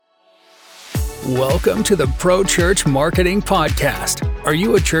Welcome to the Pro Church Marketing Podcast. Are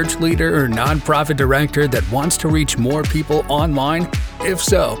you a church leader or nonprofit director that wants to reach more people online? If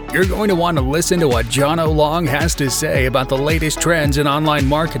so, you're going to want to listen to what John O'Long has to say about the latest trends in online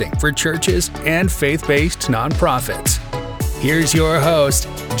marketing for churches and faith-based nonprofits. Here's your host,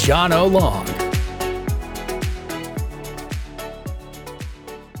 John O'Long.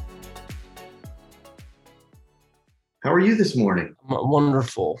 How are you this morning?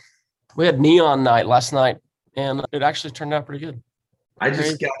 Wonderful. We had neon night last night, and it actually turned out pretty good. I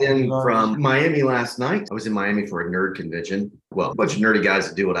just got in from Miami last night. I was in Miami for a nerd convention. Well, a bunch of nerdy guys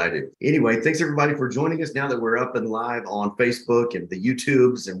that do what I do. Anyway, thanks everybody for joining us now that we're up and live on Facebook and the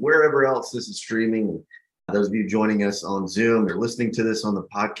YouTubes and wherever else this is streaming. Those of you joining us on Zoom or listening to this on the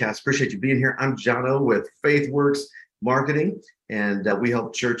podcast, appreciate you being here. I'm Jono with FaithWorks Marketing, and we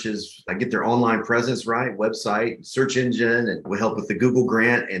help churches get their online presence right, website, search engine, and we help with the Google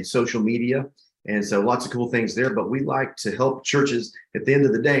grant and social media. And so lots of cool things there, but we like to help churches. At the end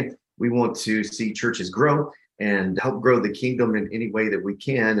of the day, we want to see churches grow and help grow the kingdom in any way that we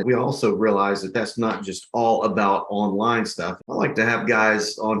can. And we also realize that that's not just all about online stuff. I like to have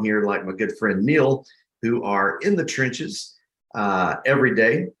guys on here like my good friend Neal, who are in the trenches every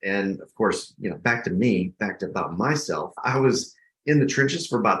day. And of course, back to about myself. I was in the trenches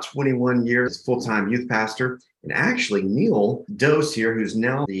for about 21 years, full-time youth pastor. And actually, Neal Dose here, who's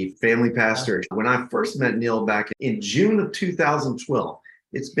now the family pastor. When I first met Neal back in June of 2012,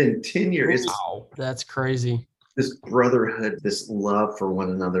 it's been 10 years. Wow, that's crazy. This brotherhood, this love for one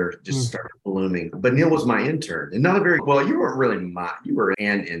another just started blooming. But Neal was my intern, and you weren't really you were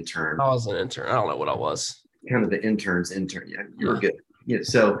an intern. I was an intern. I don't know what I was. Kind of the intern's intern. Yeah, you were good.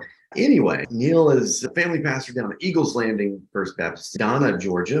 So anyway, Neal is a family pastor down at Eagles Landing First Baptist, Donna,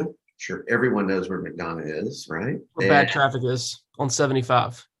 Georgia. Sure, everyone knows where McDonough is, right? Where bad traffic is on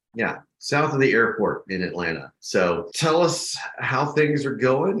 75. Yeah, south of the airport in Atlanta. So tell us how things are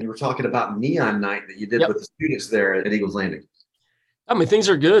going. You were talking about Neon Night that you did with the students there at Eagles Landing. I mean, things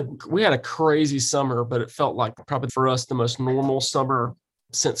are good. We had a crazy summer, but it felt like probably for us the most normal summer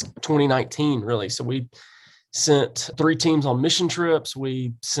since 2019, really. So we sent 3 teams on mission trips.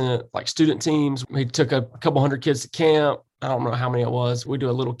 We sent student teams. We took a couple hundred kids to camp. I don't know how many it was. We do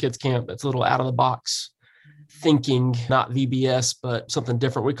a little kids camp that's a little out of the box thinking, not VBS, but something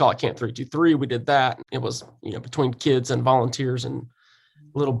different. We call it Camp 323. We did that. It was, between kids and volunteers and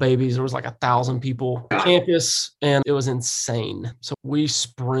little babies, there was 1,000 people on campus, and it was insane. So we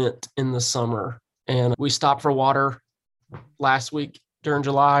sprint in the summer, and we stopped for water last week during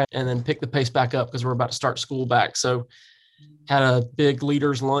July and then picked the pace back up because we're about to start school back. So had a big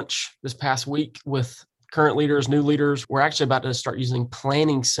leaders lunch this past week with current leaders, new leaders. We're actually about to start using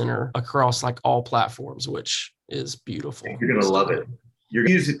Planning Center across all platforms, which is beautiful. You're going to love it. You're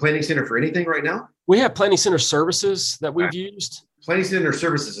using Planning Center for anything right now? We have Planning Center services that we've used. Planning Center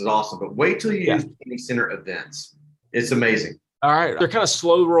services is awesome, but wait till you use Planning Center events. It's amazing. All right. They're kind of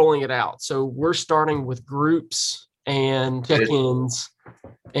slow rolling it out. So we're starting with groups and check-ins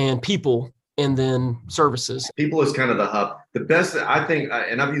and people, and then services. People is kind of the hub. The best, I think,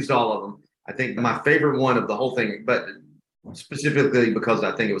 and I've used all of them. I think my favorite one of the whole thing, but specifically because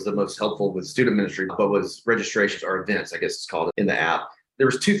I think it was the most helpful with student ministry, but was registrations or events, I guess it's called in the app. There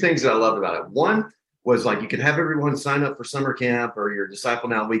was 2 things that I loved about it. One was you could have everyone sign up for summer camp or your Disciple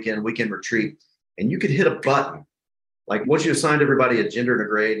Now weekend retreat, and you could hit a button. Once you assigned everybody a gender and a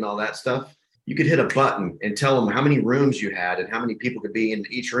grade and all that stuff, you could hit a button and tell them how many rooms you had and how many people could be in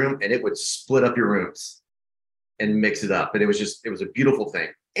each room, and it would split up your rooms and mix it up. And it was a beautiful thing.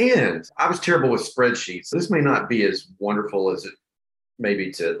 And I was terrible with spreadsheets. This may not be as wonderful as it may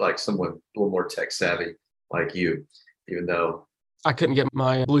be to someone a little more tech savvy like you, even though I couldn't get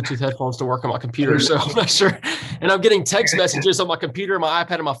my Bluetooth headphones to work on my computer, so I'm not sure. And I'm getting text messages on my computer, my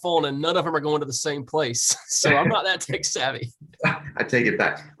iPad, and my phone, and none of them are going to the same place. So I'm not that tech savvy. I take it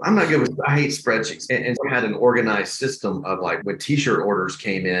back. I'm not good with, I hate spreadsheets. And I had an organized system of when t-shirt orders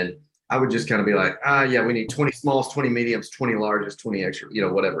came in, I would just kind of be we need 20 smalls, 20 mediums, 20 larges, 20 extra,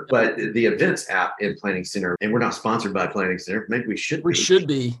 whatever. But the events app in Planning Center, and we're not sponsored by Planning Center. Maybe we should be. We should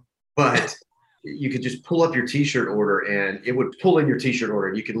be. But you could just pull up your t-shirt order and it would pull in your t-shirt order.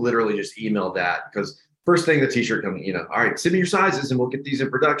 And you could literally just email that because first thing the t-shirt comes, all right, send me your sizes and we'll get these in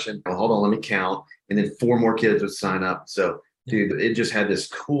production. Well, hold on, let me count. And then 4 more kids would sign up. So dude, it just had this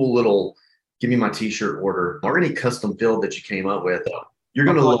cool little, give me my t-shirt order or any custom build that you came up with. You're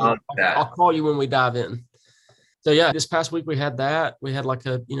going to love that. I'll call you when we dive in. So this past week we had that. We had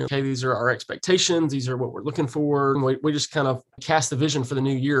okay, these are our expectations. These are what we're looking for. And we just kind of cast the vision for the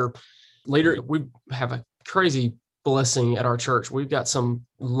new year. Later, we have a crazy blessing at our church. We've got some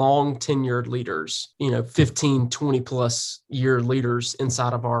long tenured leaders, 15, 20 plus year leaders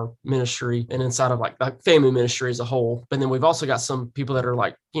inside of our ministry and inside of like family ministry as a whole. But then we've also got some people that are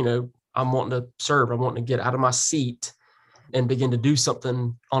like, I'm wanting to serve. I'm wanting to get out of my seat and begin to do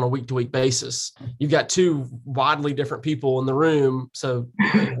something on a week-to-week basis. You've got two widely different people in the room. So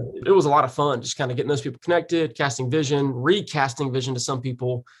it was a lot of fun, just kind of getting those people connected, casting vision, recasting vision to some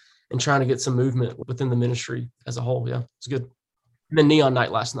people, and trying to get some movement within the ministry as a whole. Yeah, it's good. And then neon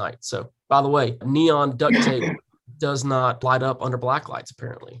night last night. So by the way, neon duct tape does not light up under black lights,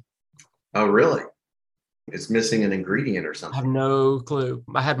 apparently. Oh, really? It's missing an ingredient or I something. have no clue.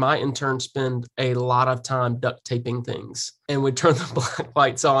 I had my intern spend a lot of time duct taping things, and we'd turn the black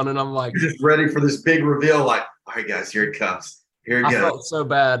lights on, and I'm like, You're just ready for this big reveal. Like, all right, guys, here it comes. Here it I goes. felt so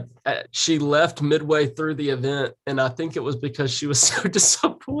bad. She left midway through the event, and I think it was because she was so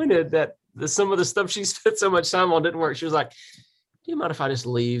disappointed that some of the stuff she spent so much time on didn't work. She was like, "Do you mind if I just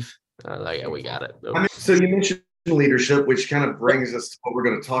leave?" I was like, "Yeah, we got it." So you mentioned leadership, which kind of brings us to what we're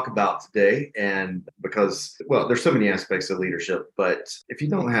going to talk about today. And because, well, there's so many aspects of leadership, but if you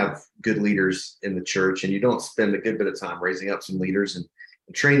don't have good leaders in the church and you don't spend a good bit of time raising up some leaders and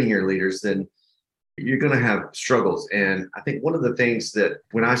training your leaders, then you're going to have struggles. And I think one of the things that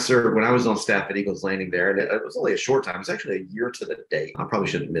when I was on staff at Eagles Landing there, and it was only a short time, it was actually a year to the day. I probably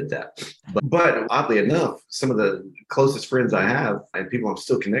should admit that. But oddly enough, some of the closest friends I have and people I'm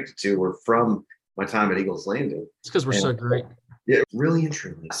still connected to were from my time at Eagles Landing. It's because we're so great. Yeah, really and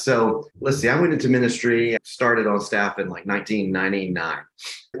truly. So let's see, I went into ministry, started on staff in like 1999.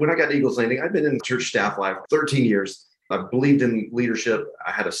 When I got to Eagles Landing, I'd been in church staff life 13 years. I believed in leadership.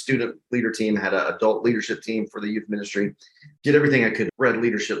 I had a student leader team, had an adult leadership team for the youth ministry, did everything I could, read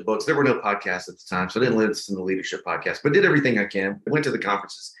leadership books. There were no podcasts at the time, so I didn't listen to leadership podcasts, but did everything I can. Went to the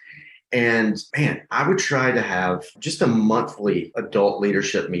conferences. And man, I would try to have just a monthly adult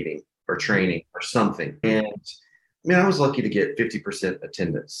leadership meeting or training or something. And I was lucky to get 50%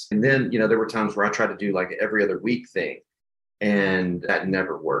 attendance. And then, there were times where I tried to do like every other week thing, and that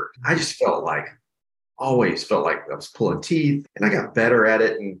never worked. I just always felt like I was pulling teeth, and I got better at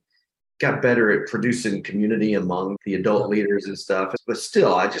it and got better at producing community among the adult leaders and stuff. But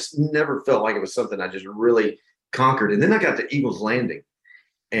still, I just never felt like it was something I just really conquered. And then I got to Eagles Landing,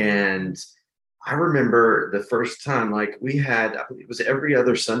 and I remember the first time, like we had, I believe it was every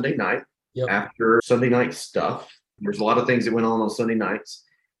other Sunday night after Sunday night stuff. There's a lot of things that went on Sunday nights,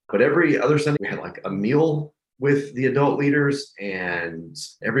 but every other Sunday we had like a meal with the adult leaders and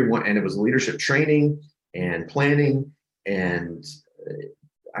everyone, and it was leadership training and planning. And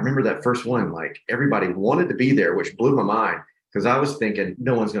I remember that first one, like everybody wanted to be there, which blew my mind because I was thinking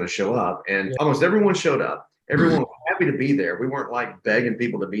no one's going to show up, and almost everyone showed up. Everyone was happy to be there. We weren't like begging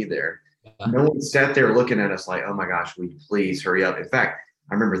people to be there. No one sat there looking at us like, oh my gosh, will you please hurry up? In fact,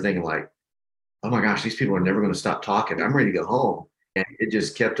 I remember thinking like, oh my gosh, these people are never going to stop talking. I'm ready to go home. And it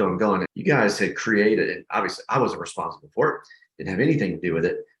just kept on going. You guys had created it. Obviously, I wasn't responsible for it. Didn't have anything to do with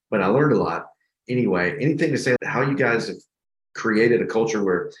it, but I learned a lot. Anyway, anything to say how you guys have created a culture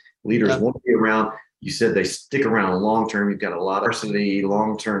where leaders want to be around? You said they stick around long term. You've got a lot of varsity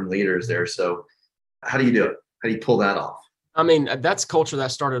long-term leaders there. So how do you do it? How do you pull that off? I mean, that's culture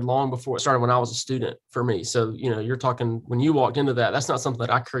that started long before it started when I was a student for me. So, you're talking when you walked into that's not something that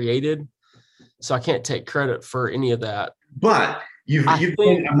I created. So I can't take credit for any of that. But you've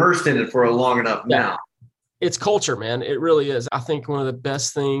been immersed in it for long enough now. It's culture, man. It really is. I think one of the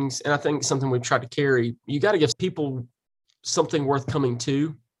best things, and I think something we've tried to carry, you got to give people something worth coming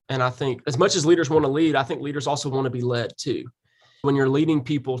to. And I think as much as leaders want to lead, I think leaders also want to be led too. When you're leading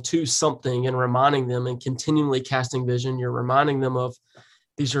people to something and reminding them and continually casting vision, you're reminding them of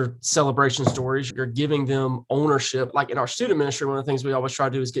these are celebration stories. You're giving them ownership. Like in our student ministry, one of the things we always try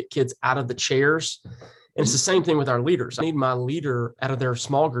to do is get kids out of the chairs. And it's the same thing with our leaders. I need my leader out of their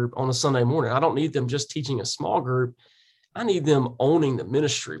small group on a Sunday morning. I don't need them just teaching a small group. I need them owning the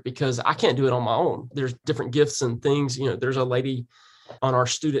ministry because I can't do it on my own. There's different gifts and things. There's a lady on our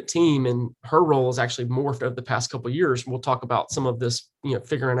student team, and her role has actually morphed over the past couple of years. We'll talk about some of this,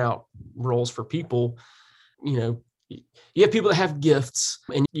 figuring out roles for people. You have people that have gifts,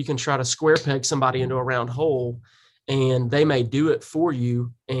 and you can try to square peg somebody into a round hole, and they may do it for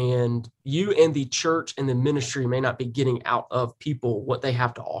you. And you and the church and the ministry may not be getting out of people what they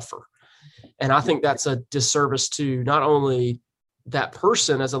have to offer. And I think that's a disservice to not only that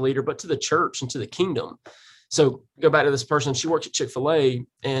person as a leader, but to the church and to the kingdom. So go back to this person. She works at Chick-fil-A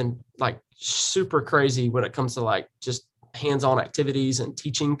and like super crazy when it comes to like just hands-on activities and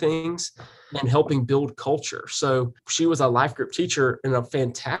teaching things and helping build culture. So she was a life group teacher and a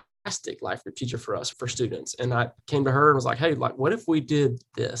fantastic fantastic life group teacher for us, for students. And I came to her and was like, hey, like, what if we did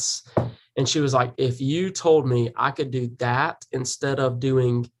this? And she was like, if you told me I could do that instead of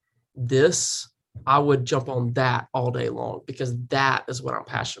doing this, I would jump on that all day long, because that is what I'm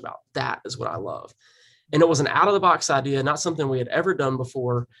passionate about. That is what I love. And it was an out of the box idea, not something we had ever done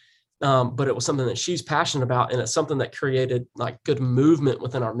before. But it was something that she's passionate about, and it's something that created like good movement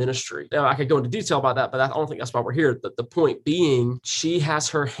within our ministry. Now, I could go into detail about that, but I don't think that's why we're here. The point being, she has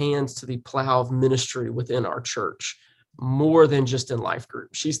her hands to the plow of ministry within our church, more than just in life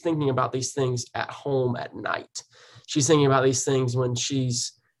group. She's thinking about these things at home at night. She's thinking about these things when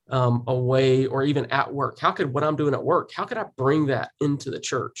she's away, or even at work. How could what I'm doing at work, how could I bring that into the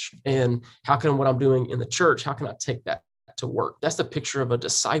church? And how can what I'm doing in the church, how can I take that to work? That's the picture of a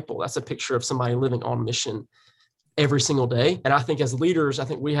disciple. That's a picture of somebody living on mission every single day. And I think as leaders, I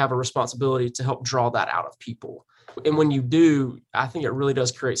think we have a responsibility to help draw that out of people. And when you do, I think it really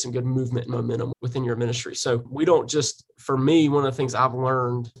does create some good movement and momentum within your ministry. So we don't just, for me, one of the things I've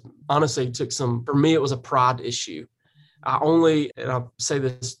learned, honestly, for me, it was a pride issue. And I'll say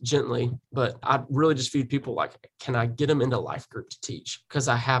this gently, but I really just viewed people like, can I get them into life group to teach? Because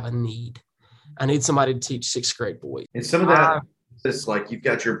I have a need. I need somebody to teach sixth grade boys. And some of that is like, you've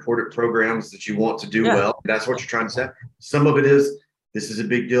got your important programs that you want to do well. That's what you're trying to say. Some of it is, this is a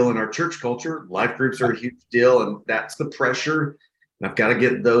big deal in our church culture. Life groups are a huge deal, and that's the pressure. And I've got to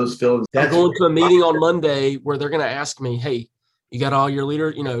get those filled. I'm going to a meeting on Monday where they're going to ask me, hey, you got all your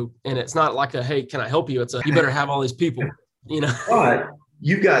leaders, and it's not like hey, can I help you? It's you better have all these people, But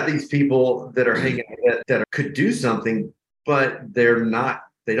you got these people that are hanging out that could do something, but they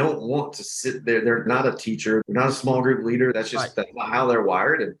don't want to sit there. They're not a teacher. They're not a small group leader. That's just That's not how they're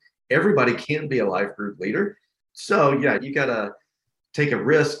wired. And everybody can be a life group leader. So yeah, you got to take a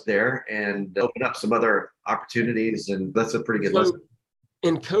risk there and open up some other opportunities. And that's a pretty good lesson.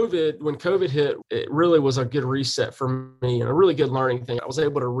 When COVID hit, it really was a good reset for me and a really good learning thing. I was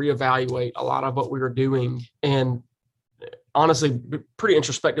able to reevaluate a lot of what we were doing, and honestly, pretty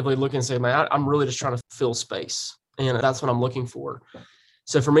introspectively look and say, man, I'm really just trying to fill space. And that's what I'm looking for.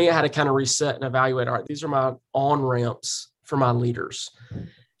 So for me, I had to kind of reset and evaluate, all right, these are my on-ramps for my leaders.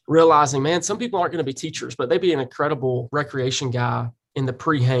 Realizing, man, some people aren't going to be teachers, but they'd be an incredible recreation guy in the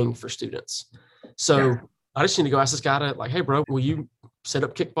pre-hang for students. So I just need to go ask this guy to hey, bro, will you set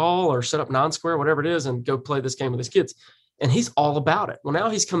up kickball or set up non-square, whatever it is, and go play this game with his kids? And he's all about it. Well, now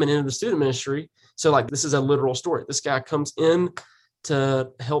he's coming into the student ministry. So this is a literal story. This guy comes in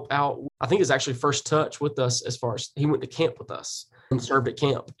to help out. I think it's actually first touch with us, as far as he went to camp with us and served at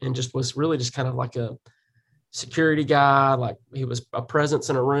camp, and just was really just kind of like a security guy. Like, he was a presence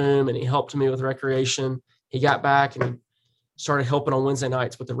in a room, and he helped me with recreation. He got back and he started helping on Wednesday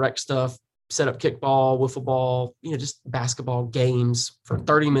nights with the rec stuff, set up kickball, wiffle ball, just basketball games for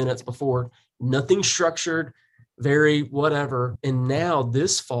 30 minutes before. Nothing structured, very whatever. And now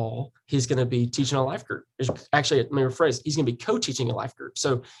this fall, he's going to be teaching a life group. Actually, let me rephrase, he's going to be co-teaching a life group.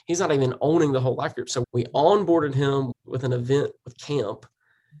 So he's not even owning the whole life group. So we onboarded him with an event with camp,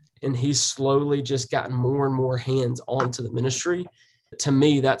 and he's slowly just gotten more and more hands onto the ministry. To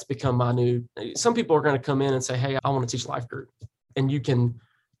me, that's become my new, some people are going to come in and say, hey, I want to teach life group, and you can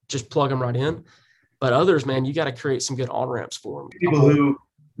just plug them right in. But others, man, you got to create some good on-ramps for them. People who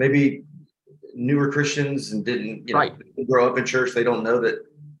maybe newer Christians and didn't grow up in church, they don't know that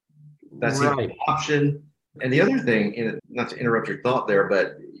that's an option. And the other thing, not to interrupt your thought there,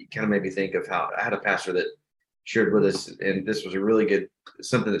 but you kind of made me think of how I had a pastor that shared with us, and this was a really good,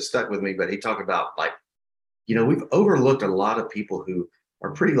 something that stuck with me, but he talked about we've overlooked a lot of people who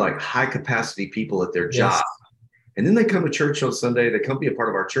are pretty high capacity people at their job. And then they come to church on Sunday, they come be a part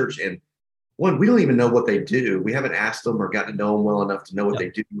of our church, and we don't even know what they do. We haven't asked them or gotten to know them well enough to know what they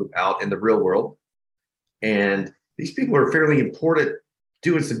do out in the real world. And these people are fairly important,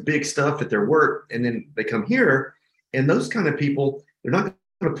 doing some big stuff at their work. And then they come here, and those kind of people, they're not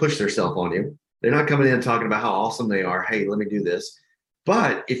going to push themselves on you. They're not coming in and talking about how awesome they are. Hey, let me do this.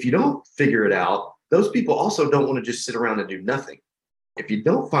 But if you don't figure it out, those people also don't want to just sit around and do nothing. If you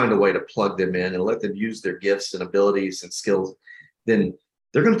don't find a way to plug them in and let them use their gifts and abilities and skills, then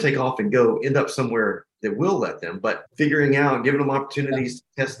they're going to take off and go end up somewhere that will let them. But figuring out, giving them opportunities to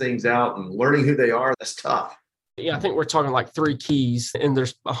test things out and learning who they are, that's tough. Yeah, I think we're talking 3 keys, and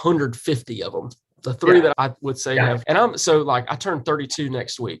there's 150 of them. The 3 that I would say have, and I turned 32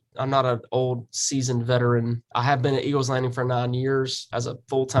 next week. I'm not an old seasoned veteran. I have been at Eagles Landing for 9 years as a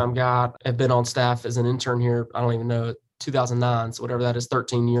full-time guy. I've been on staff as an intern here. I don't even know, 2009. So whatever that is,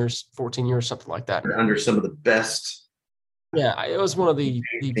 13 years, 14 years, something like that. Under some of the best. Yeah, it was one of the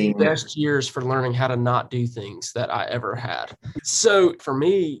best years for learning how to not do things that I ever had. So for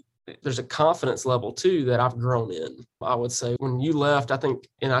me, there's a confidence level too that I've grown in. I would say when you left, I think,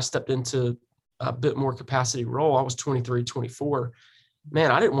 and I stepped into a bit more capacity role, I was 23, 24.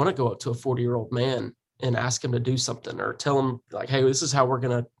 Man, I didn't want to go up to a 40-year-old man and ask him to do something or tell him like, hey, this is how we're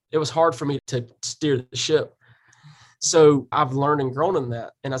going to, it was hard for me to steer the ship. So I've learned and grown in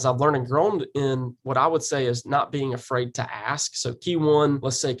that. And as I've learned and grown in what I would say is not being afraid to ask. So key one,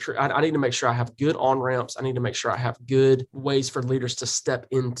 let's say I need to make sure I have good on-ramps. I need to make sure I have good ways for leaders to step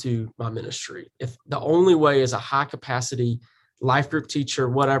into my ministry. If the only way is a high capacity life group teacher,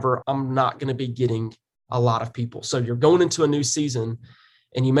 whatever, I'm not going to be getting a lot of people. So you're going into a new season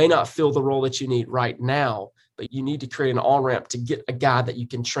and you may not fill the role that you need right now, but you need to create an on-ramp to get a guy that you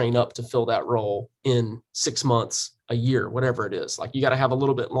can train up to fill that role in 6 months, a year, whatever it is. Like you got to have a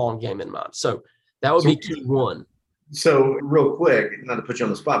little bit long game in mind. So that would be key one. So real quick, not to put you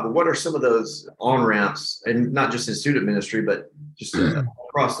on the spot, but what are some of those on-ramps, and not just in student ministry, but just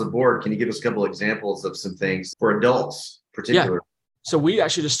across the board? Can you give us a couple examples of some things for adults particularly? Yeah. So we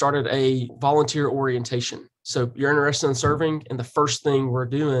actually just started a volunteer orientation. So you're interested in serving, and the first thing we're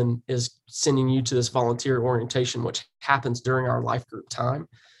doing is sending you to this volunteer orientation, which happens during our life group time.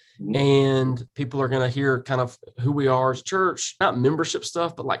 Mm-hmm. And people are going to hear kind of who we are as a church, not membership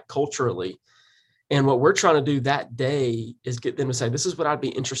stuff, but like culturally. And what we're trying to do that day is get them to say, this is what I'd be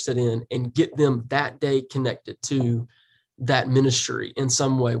interested in, and get them that day connected to that ministry in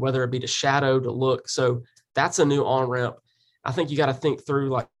some way, whether it be to shadow, to look. So that's a new on-ramp. I think you got to think through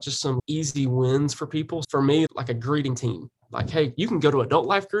like just some easy wins for people. For me, like a greeting team, like, hey, you can go to adult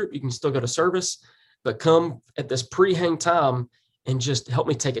life group, you can still go to service, but come at this pre-hang time and just help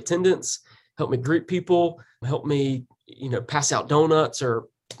me take attendance, help me greet people, help me, pass out donuts or,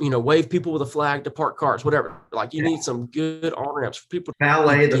 wave people with a flag to park cars, whatever. Like you need some good on-ramps for people.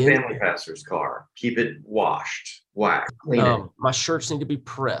 Valet the family pastor's car, keep it washed, waxed, clean it. My shirts need to be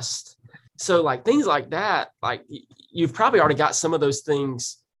pressed. So like things like that, like you've probably already got some of those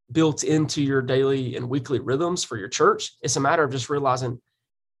things built into your daily and weekly rhythms for your church. It's a matter of just realizing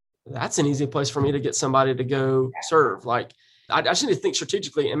that's an easy place for me to get somebody to go serve. Like I just need to think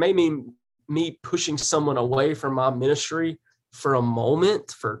strategically. It may mean me pushing someone away from my ministry for a moment,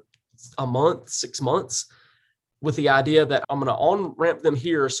 for a month, 6 months, with the idea that I'm going to on-ramp them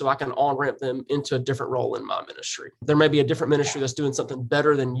here so I can on-ramp them into a different role in my ministry. There may be a different ministry that's doing something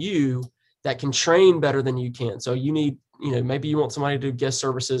better than you, that can train better than you can. So you need, maybe you want somebody to do guest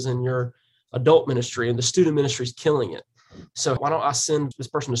services in your adult ministry and the student ministry is killing it. So why don't I send this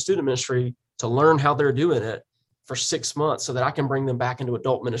person to student ministry to learn how they're doing it for 6 months so that I can bring them back into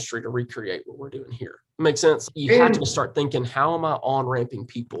adult ministry to recreate what we're doing here. Makes sense? You have to start thinking, how am I on-ramping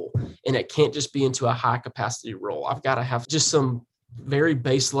people? And it can't just be into a high capacity role. I've got to have just some very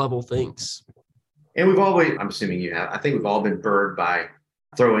base level things. And we've always, I'm assuming you have, I think we've all been burned by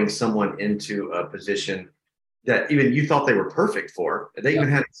throwing someone into a position that even you thought they were perfect for. They even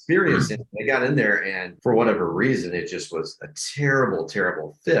had experience in it. They got in there and for whatever reason, it just was a terrible,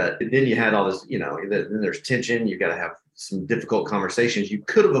 terrible fit. And then you had all this, then there's tension. You got to have some difficult conversations you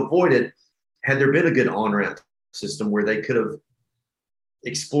could have avoided had there been a good on-ramp system where they could have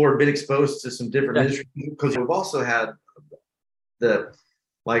explored, been exposed to some different ministries. Because we've also had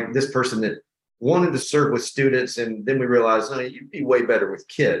this person that wanted to serve with students, and then we realized, you'd be way better with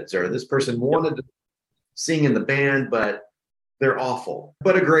kids. Or this person wanted to sing in the band, but they're awful,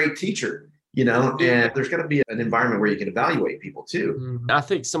 but a great teacher, and there's got to be an environment where you can evaluate people too. I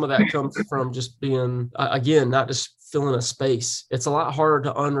think some of that comes from just being, again, not just filling a space. It's a lot harder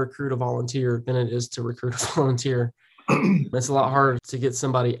to unrecruit a volunteer than it is to recruit a volunteer. It's a lot harder to get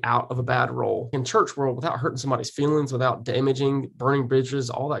somebody out of a bad role in church world without hurting somebody's feelings, without damaging, burning bridges,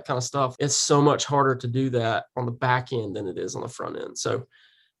 all that kind of stuff. It's so much harder to do that on the back end than it is on the front end. So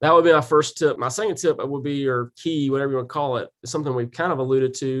that would be my first tip. My second tip would be, or key, whatever you want to call it, is something we've kind of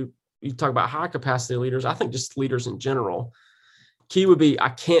alluded to. You talk about high capacity leaders. I think just leaders in general. Key would be, I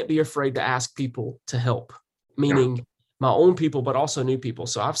can't be afraid to ask people to help, meaning my own people, but also new people.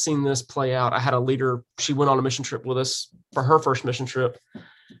 So I've seen this play out. I had a leader, she went on a mission trip with us for her first mission trip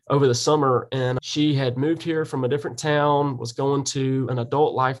over the summer. And she had moved here from a different town, was going to an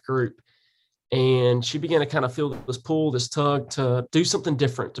adult life group. And she began to kind of feel this pull, this tug to do something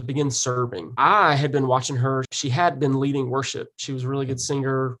different, to begin serving. I had been watching her. She had been leading worship. She was a really good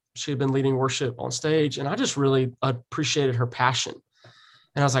singer. She had been leading worship on stage. And I just really appreciated her passion.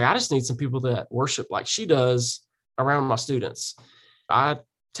 And I was like, I just need some people that worship like she does around my students. I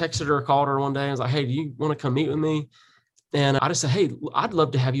texted her, called her one day. I was like, hey, do you want to come meet with me? And I just said, hey, I'd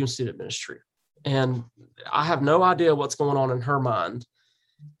love to have you in student ministry. And I have no idea what's going on in her mind.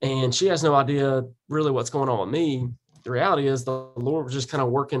 And she has no idea really what's going on with me. the reality is the Lord was just kind of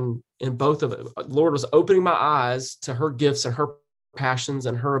working in both of it. The Lord was opening my eyes to her gifts and her passions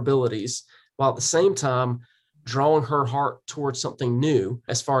and her abilities, while at the same time drawing her heart towards something new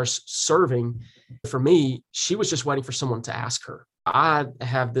as far as serving. For me, she was just waiting for someone to ask her. I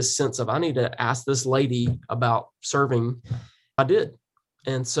have this sense of I need to ask this lady about serving. I did.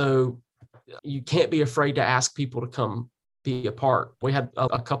 And so you can't be afraid to ask people to come be a part. We had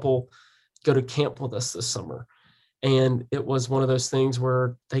a couple go to camp with us this summer, and it was one of those things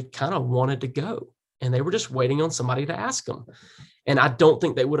where they kind of wanted to go and they were just waiting on somebody to ask them. And I don't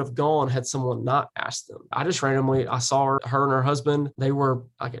think they would have gone had someone not asked them. I just randomly, I saw her and her husband. They were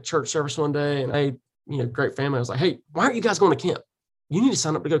like at church service one day, and they, great family. I was like, hey, why aren't you guys going to camp? You need to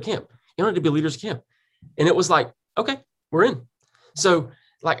sign up to go camp. You don't need to be leaders of camp. And it was like, okay, we're in. So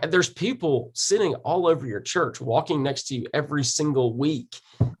like there's people sitting all over your church, walking next to you every single week,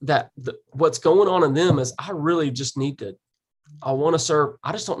 that what's going on in them is I really just I want to serve.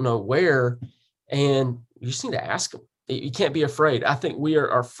 I just don't know where. And you just need to ask them. You can't be afraid. I think we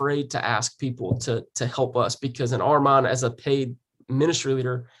are afraid to ask people to help us, because in our mind as a paid ministry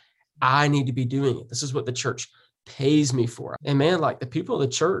leader, I need to be doing it. This is what the church pays me for. And man, like the people of the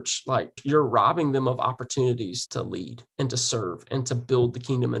church, like you're robbing them of opportunities to lead and to serve and to build the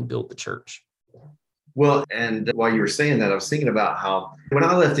kingdom and build the church. Well, and while you were saying that, I was thinking about how when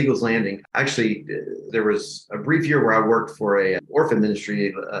I left Eagles Landing, actually, there was a brief year where I worked for a orphan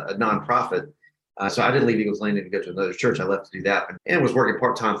ministry, a nonprofit. So I didn't leave Eagles Landing to go to another church. I left to do that and was working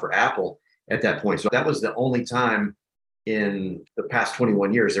part-time for Apple at that point. So that was the only time in the past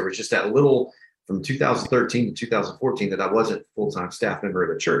 21 years. There was just that little from 2013 to 2014 that I wasn't a full-time staff member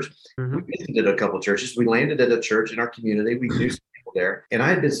at a church. Mm-hmm. We visited a couple of churches. We landed at a church in our community. We knew some people there. And I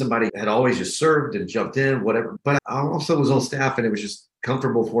had been somebody that had always just served and jumped in, whatever. But I also was on staff and it was just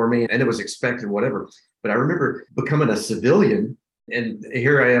comfortable for me and it was expected, whatever. But I remember becoming a civilian. And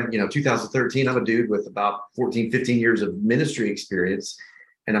here I am, 2013, I'm a dude with about 14, 15 years of ministry experience.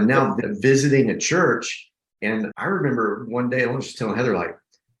 And I'm now visiting a church. And I remember one day, I was just telling Heather, like,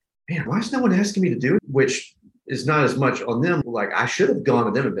 man, why is no one asking me to do it? Which is not as much on them. Like, I should have gone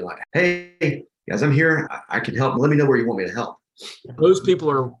to them and been like, hey, guys, I'm here. I can help. Let me know where you want me to help. Those people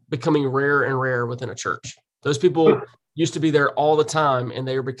are becoming rare and rare within a church. Those people used to be there all the time, and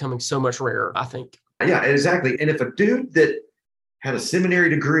they are becoming so much rarer, I think. Yeah, exactly. And if a dude that had a seminary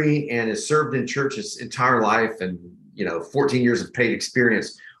degree and has served in church his entire life and, 14 years of paid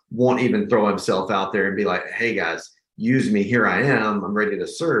experience won't even throw himself out there and be like, hey, guys, use me. Here I am. I'm ready to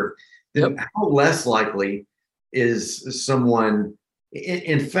serve. Then how less likely is someone,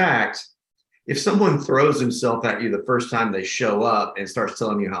 in fact, if someone throws himself at you the first time they show up and starts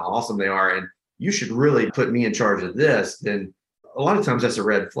telling you how awesome they are and you should really put me in charge of this, then a lot of times that's a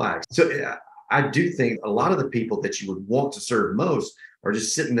red flag. So I do think a lot of the people that you would want to serve most are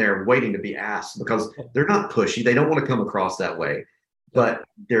just sitting there waiting to be asked because they're not pushy. They don't want to come across that way, but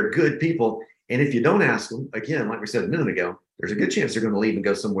they're good people. And if you don't ask them, again, like we said a minute ago, there's a good chance they're going to leave and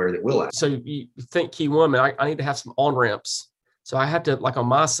go somewhere that will ask. So you think key woman, I need to have some on-ramps. So I have to, like on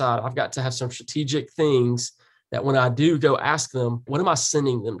my side, I've got to have some strategic things that when I do go ask them, what am I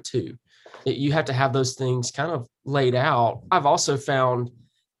sending them to? You have to have those things kind of laid out. I've also found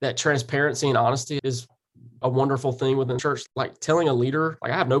that transparency and honesty is a wonderful thing within church. Like telling a leader,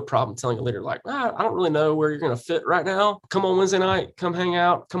 like I have no problem telling a leader, like, I don't really know where you're going to fit right now. Come on Wednesday night, come hang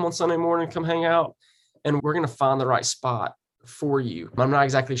out. Come on Sunday morning, come hang out. And we're going to find the right spot for you. I'm not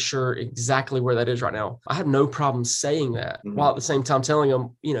exactly sure exactly where that is right now. I have no problem saying that while at the same time telling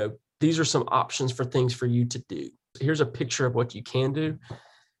them, these are some options for things for you to do. Here's a picture of what you can do,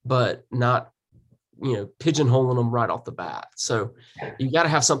 but not pigeonholing them right off the bat. So you got to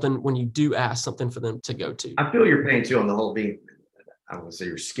have something when you do ask, something for them to go to. I feel your pain too on the whole being, I don't want to say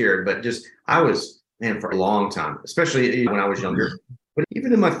you're scared, but just, I was, for a long time, especially when I was younger, but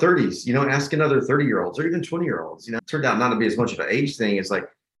even in my 30s, asking other 30-year-olds or even 20-year-olds, it turned out not to be as much of an age thing. It's like,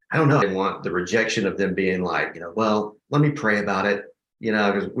 I don't know. I want the rejection of them being like, well, let me pray about it,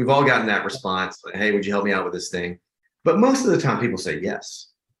 because we've all gotten that response. Like, hey, would you help me out with this thing? But most of the time people say yes.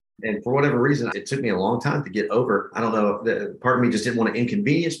 And for whatever reason, it took me a long time to get over. I don't know. Part of me just didn't want to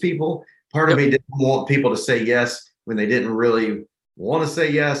inconvenience people. Part of me didn't want people to say yes when they didn't really want to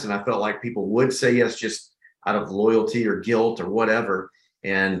say yes. And I felt like people would say yes just out of loyalty or guilt or whatever.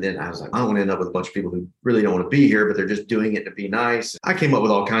 And then I was like, I don't want to end up with a bunch of people who really don't want to be here, but they're just doing it to be nice. I came up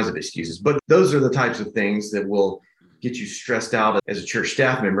with all kinds of excuses, but those are the types of things that will get you stressed out as a church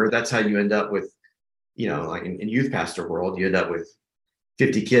staff member. That's how you end up with, like in youth pastor world, you end up with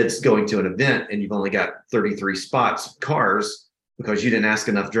 50 kids going to an event and you've only got 33 spots, cars because you didn't ask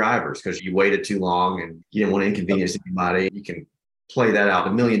enough drivers, because you waited too long and you didn't want to inconvenience anybody. You can play that out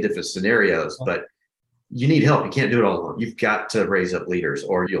in a million different scenarios, but you need help. You can't do it all alone. You've got to raise up leaders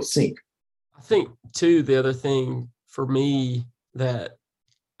or you'll sink. I think too, the other thing for me that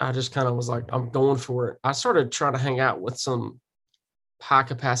I just kind of was like, I'm going for it. I started trying to hang out with some high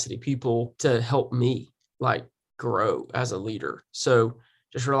capacity people to help me like grow as a leader. So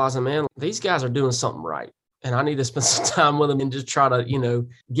just realizing, man, these guys are doing something right. And I need to spend some time with them and just try to,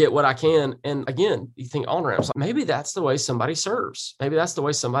 get what I can. And again, you think on-ramps, like maybe that's the way somebody serves. Maybe that's the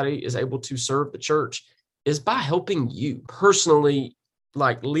way somebody is able to serve the church, is by helping you personally,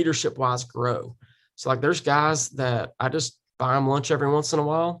 like leadership wise, grow. So like there's guys that I just buy them lunch every once in a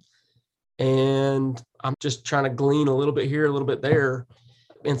while, and I'm just trying to glean a little bit here, a little bit there.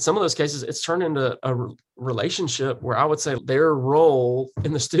 In some of those cases, it's turned into a relationship where I would say their role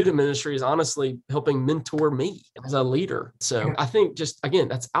in the student ministry is honestly helping mentor me as a leader. So I think just, again,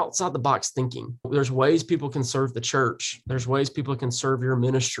 that's outside the box thinking. There's ways people can serve the church. There's ways people can serve your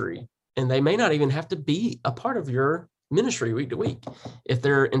ministry, and they may not even have to be a part of your ministry week to week if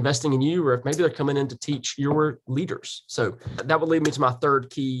they're investing in you, or if maybe they're coming in to teach your leaders. So that would lead me to my third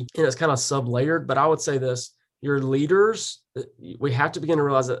key, and it's kind of sub-layered, but I would say this: your leaders, we have to begin to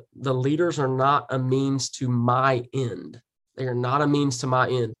realize that the leaders are not a means to my end. They are not a means to my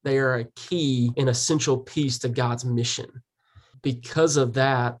end. They are a key and essential piece to God's mission. Because of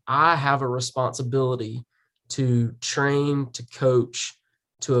that, I have a responsibility to train, to coach,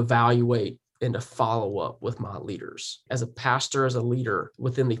 to evaluate, and to follow up with my leaders. As a pastor, as a leader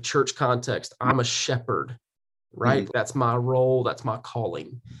within the church context, I'm a shepherd, right? Mm-hmm. That's my role. That's my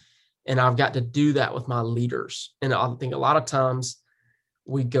calling. And I've got to do that with my leaders. And I think a lot of times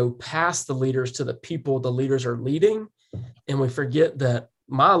we go past the leaders to the people the leaders are leading, and we forget that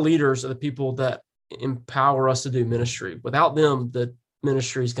my leaders are the people that empower us to do ministry. Without them, the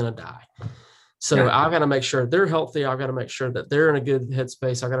ministry is going to die. So I've got to make sure they're healthy. I've got to make sure that they're in a good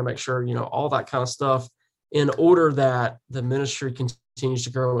headspace. I've got to make sure, all that kind of stuff, in order that the ministry continues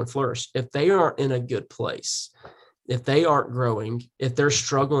to grow and flourish. If they aren't in a good place, if they aren't growing, if they're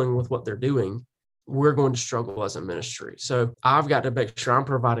struggling with what they're doing, we're going to struggle as a ministry. So I've got to make sure I'm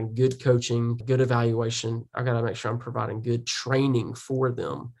providing good coaching, good evaluation. I've got to make sure I'm providing good training for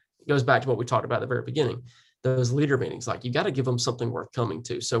them. It goes back to what we talked about at the very beginning. Those leader meetings, like you got to give them something worth coming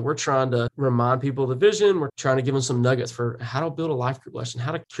to. So we're trying to remind people of the vision. We're trying to give them some nuggets for how to build a life group lesson,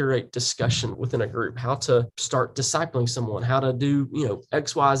 how to curate discussion within a group, how to start discipling someone, how to do,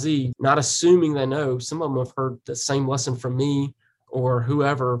 X, Y, Z, not assuming they know. Some of them have heard the same lesson from me or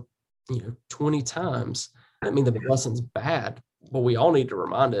whoever, 20 times. I mean, the lesson's bad, but we all need to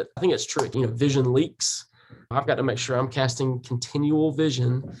remind it. I think it's true. Vision leaks. I've got to make sure I'm casting continual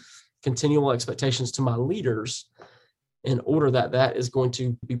vision, continual expectations to my leaders, in order that that is going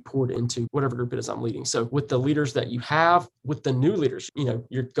to be poured into whatever group it is I'm leading. So with the leaders that you have, with the new leaders,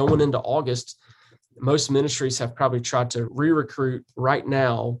 you're going into August. Most ministries have probably tried to re-recruit right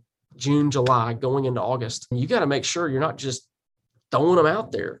now, June, July, going into August. You got to make sure you're not just throwing them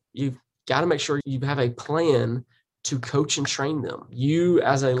out there. You've got to make sure you have a plan to coach and train them. You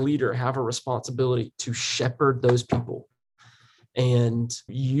as a leader have a responsibility to shepherd those people. And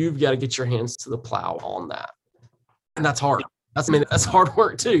you've got to get your hands to the plow on that. And that's hard. That's hard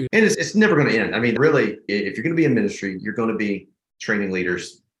work too. And it's never going to end. I mean, really, if you're going to be in ministry, you're going to be training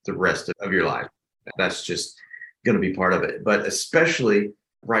leaders the rest of your life. That's just going to be part of it. But especially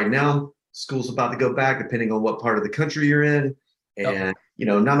right now, school's about to go back, depending on what part of the country you're in. And,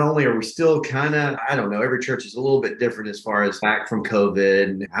 not only are we still kind of, I don't know, every church is a little bit different as far as back from COVID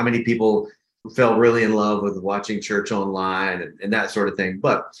and how many people fell really in love with watching church online and that sort of thing.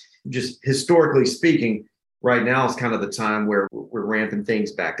 But just historically speaking, right now is kind of the time where we're ramping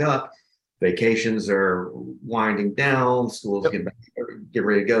things back up. Vacations are winding down, schools get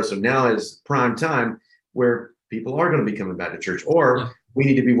ready to go. So now is prime time where people are going to be coming back to church, or we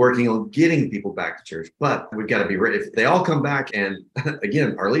need to be working on getting people back to church. But we've got to be ready. If they all come back and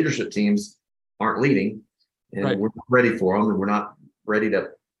again, our leadership teams aren't leading and we're not ready for them, and we're not ready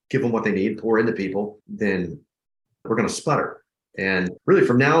to give them what they need, pour into people, then we're going to sputter. And really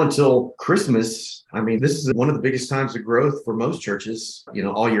from now until Christmas, I mean, this is one of the biggest times of growth for most churches,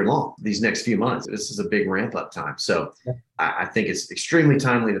 all year long. These next few months, this is a big ramp up time. So I think it's extremely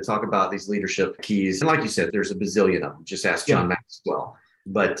timely to talk about these leadership keys. And like you said, there's a bazillion of them. Just ask John Maxwell.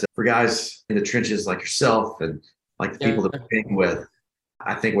 But for guys in the trenches like yourself and like the people that we're working with,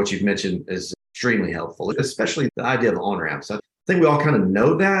 I think what you've mentioned is extremely helpful, especially the idea of on-ramps. I think we all kind of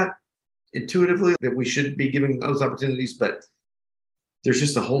know that intuitively, that we should be giving those opportunities, but there's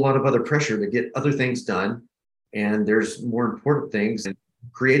just a whole lot of other pressure to get other things done and there's more important things, and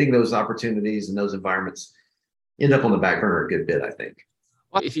creating those opportunities and those environments end up on the back burner a good bit, I think.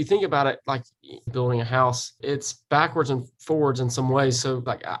 Well, if you think about it, like building a house, it's backwards and forwards in some ways. So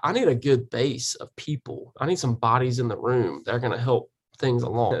like I need a good base of people. I need some bodies in the room that are going to help things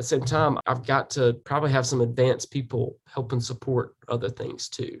along. At the same time, I've got to probably have some advanced people help and support other things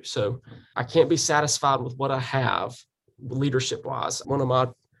too. So I can't be satisfied with what I have leadership wise. One of my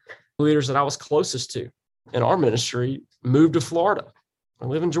leaders that I was closest to in our ministry moved to Florida. I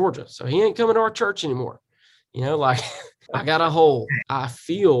live in Georgia. So he ain't coming to our church anymore. Like I got a hole. I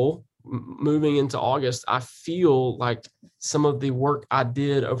feel moving into August, I feel like some of the work I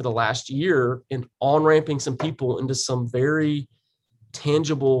did over the last year in on-ramping some people into some very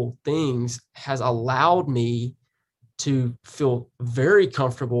tangible things has allowed me to feel very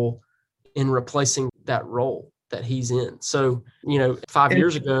comfortable in replacing that role that he's in. So, 5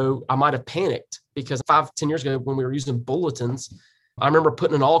 years ago, I might have panicked because 10 years ago, when we were using bulletins, I remember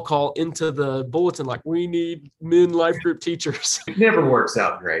putting an all call into the bulletin, like, we need men life group teachers. It never works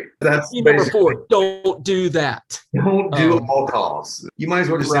out great. That's number 4. Don't do that. Don't do all calls. You might as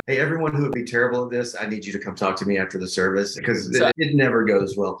well just say, hey, everyone who would be terrible at this, I need you to come talk to me after the service, because it never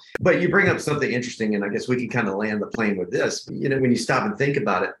goes well. But you bring up something interesting, and I guess we can kind of land the plane with this. When you stop and think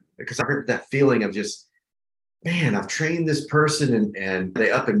about it, because I remember that feeling of just, man, I've trained this person and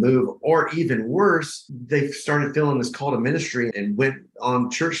they up and move, or even worse, they started feeling this call to ministry and went on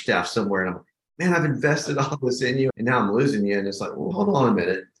church staff somewhere. And I'm like, man, I've invested all this in you and now I'm losing you. And it's like, well, hold on a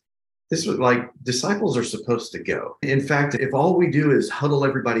minute. This was like, disciples are supposed to go. In fact, if all we do is huddle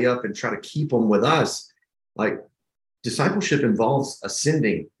everybody up and try to keep them with us, like, discipleship involves a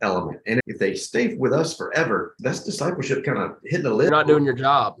sending element. And if they stay with us forever, that's discipleship kind of hitting the lid. You're not doing your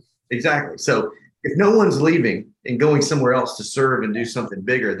job. Exactly. So if no one's leaving and going somewhere else to serve and do something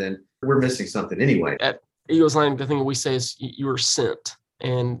bigger, then we're missing something anyway. At Eagles Landing, the thing we say is you were sent.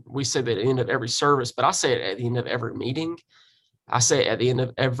 And we say that at the end of every service, but I say it at the end of every meeting. I say it at the end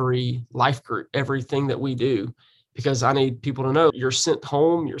of every life group, everything that we do, because I need people to know you're sent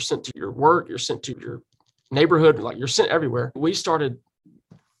home, you're sent to your work, you're sent to your neighborhood, like you're sent everywhere. We started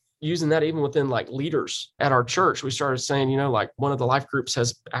using that even within like leaders at our church. We started saying, like one of the life groups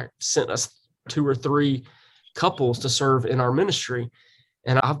has sent us 2 or 3 couples to serve in our ministry.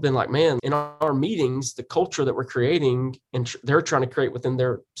 And I've been like, man, in our meetings, the culture that we're creating and they're trying to create within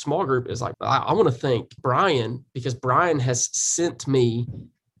their small group is like, I want to thank Brian, because Brian has sent me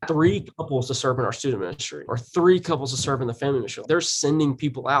 3 couples to serve in our student ministry, or 3 couples to serve in the family ministry. They're sending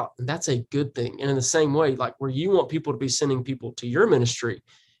people out, and that's a good thing. And in the same way, like where you want people to be sending people to your ministry,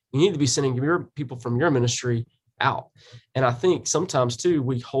 you need to be sending your people from your ministry out. And I think sometimes too,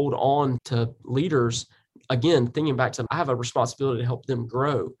 we hold on to leaders, again, thinking back to, I have a responsibility to help them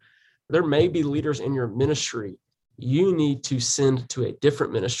grow. There may be leaders in your ministry you need to send to a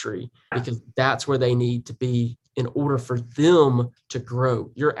different ministry, because that's where they need to be in order for them to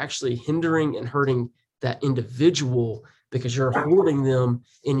grow. You're actually hindering and hurting that individual because you're hoarding them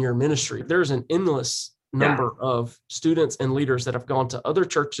in your ministry. There's an endless number of students and leaders that have gone to other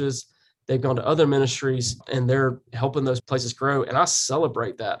churches, they've gone to other ministries, and they're helping those places grow. And I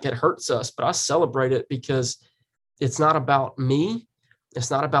celebrate that. It hurts us, but I celebrate it because it's not about me.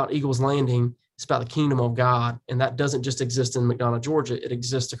 It's not about Eagles Landing. It's about the kingdom of God. And that doesn't just exist in McDonough, Georgia. It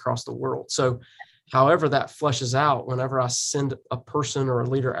exists across the world. So however that fleshes out, whenever I send a person or a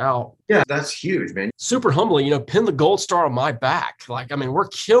leader out. Yeah, that's huge, man. Super humbly, pin the gold star on my back. Like, I mean, we're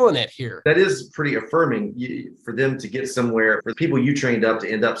killing it here. That is pretty affirming for them to get somewhere, for people you trained up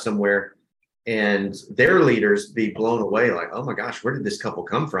to end up somewhere, and their leaders be blown away. Like, oh my gosh, where did this couple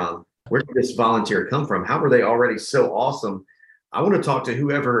come from? Where did this volunteer come from? How were they already so awesome? I want to talk to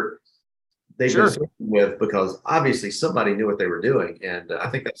whoever they've been serving with, because obviously somebody knew what they were doing. And I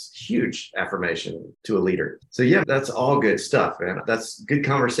think that's huge affirmation to a leader. So yeah, that's all good stuff, man. That's good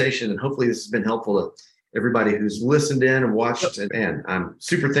conversation. And hopefully this has been helpful to everybody who's listened in and watched. And I'm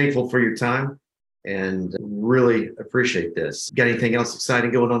super thankful for your time and really appreciate this. Got anything else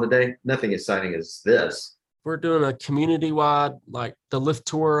exciting going on today? Nothing exciting as this. We're doing a community-wide, like the Lift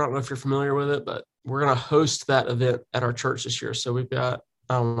Tour. I don't know if you're familiar with it, but we're going to host that event at our church this year. So we've got,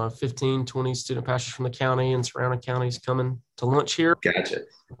 15, 20 student pastors from the county and surrounding counties coming to lunch here. Gotcha.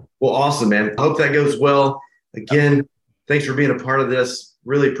 Well, awesome, man. I hope that goes well. Again, thanks for being a part of this.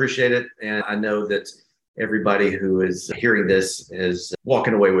 Really appreciate it. And I know that everybody who is hearing this is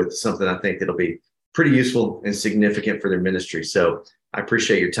walking away with something I think that'll be pretty useful and significant for their ministry. So I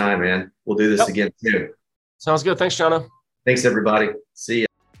appreciate your time, man. We'll do this again soon. Sounds good. Thanks, Jono. Thanks, everybody. See ya.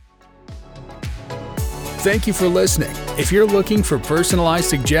 Thank you for listening. If you're looking for personalized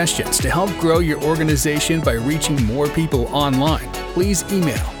suggestions to help grow your organization by reaching more people online, please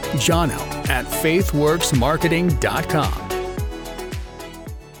email jono@faithworksmarketing.com.